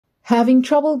Having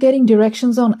trouble getting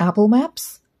directions on Apple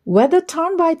Maps? Whether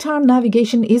turn-by-turn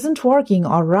navigation isn't working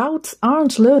or routes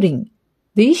aren't loading.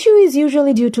 The issue is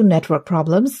usually due to network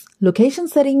problems, location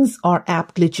settings, or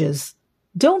app glitches.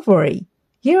 Don't worry.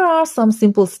 Here are some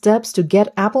simple steps to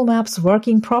get Apple Maps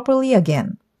working properly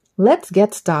again. Let's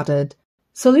get started.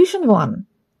 Solution 1.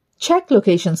 Check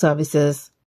location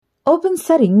services. Open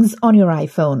Settings on your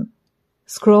iPhone.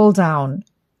 Scroll down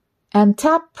and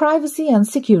tap Privacy and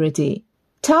Security.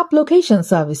 Tap Location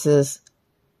Services.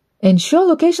 Ensure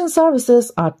location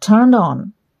services are turned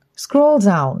on. Scroll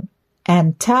down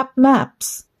and tap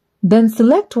Maps. Then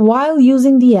select while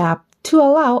using the app to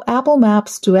allow Apple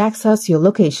Maps to access your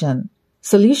location.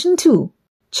 Solution 2.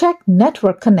 Check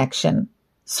network connection.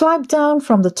 Swipe down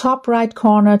from the top right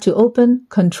corner to open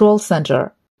Control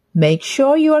Center. Make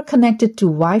sure you are connected to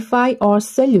Wi-Fi or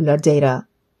cellular data.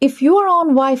 If you are on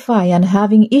Wi-Fi and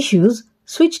having issues,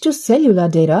 switch to cellular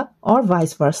data or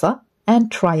vice versa and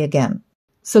try again.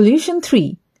 Solution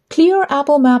 3. Clear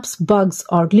Apple Maps bugs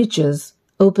or glitches.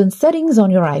 Open Settings on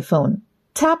your iPhone.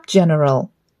 Tap General.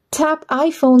 Tap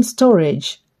iPhone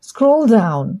Storage. Scroll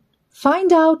down.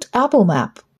 Find out Apple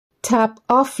Map. Tap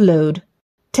Offload.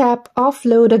 Tap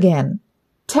Offload again.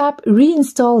 Tap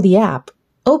Reinstall the app.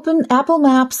 Open Apple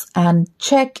Maps and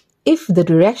check if the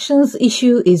directions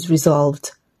issue is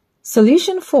resolved.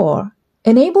 Solution 4.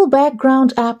 Enable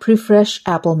Background App Refresh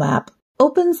Apple Map.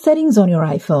 Open Settings on your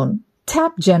iPhone.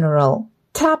 Tap General.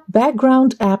 Tap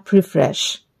Background App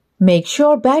Refresh. Make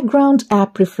sure Background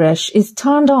App Refresh is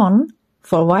turned on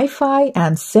for Wi-Fi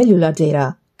and cellular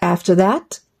data. After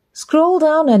that, scroll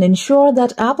down and ensure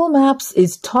that Apple Maps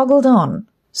is toggled on.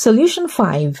 Solution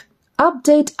 5.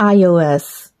 Update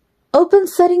iOS. Open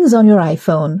Settings on your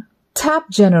iPhone.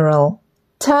 Tap General.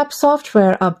 Tap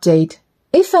Software Update.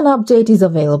 If an update is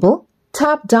available,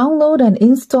 tap Download and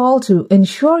Install to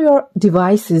ensure your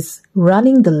device is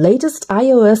running the latest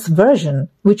iOS version,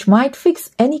 which might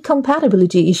fix any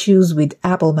compatibility issues with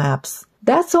Apple Maps.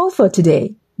 That's all for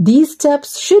today. These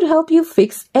steps should help you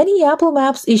fix any Apple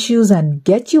Maps issues and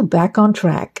get you back on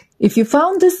track. If you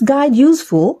found this guide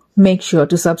useful, make sure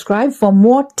to subscribe for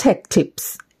more tech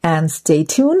tips and stay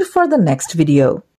tuned for the next video.